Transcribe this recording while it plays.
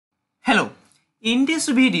In this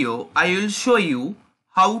video, I will show you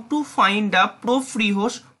how to find the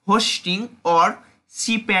profreehost hosting or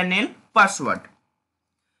Cpanel password.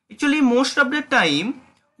 Actually, most of the time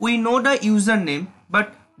we know the username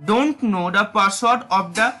but don't know the password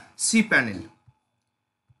of the Cpanel.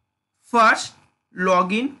 First,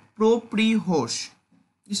 login profreehost.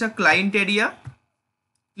 This is a client area.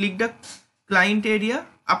 Click the client area.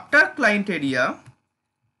 After client area,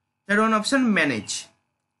 there is one option manage.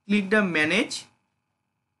 Click the manage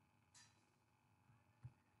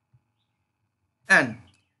and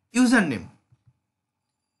username.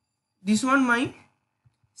 This one my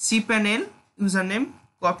Cpanel username.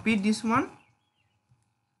 Copy this one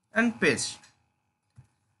and paste.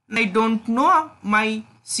 I don't know my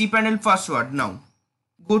Cpanel password now.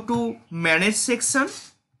 Go to manage section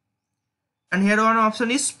and here one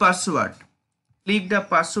option is password. Click the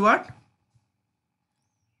password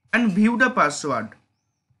and view the password.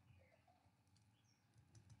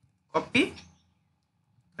 Copy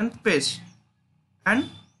and paste and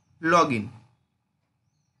login.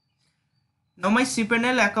 Now my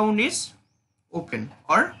Cpanel account is open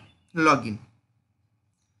or login.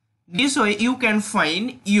 This way you can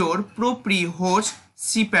find your profreehost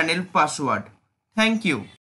Cpanel password. Thank you.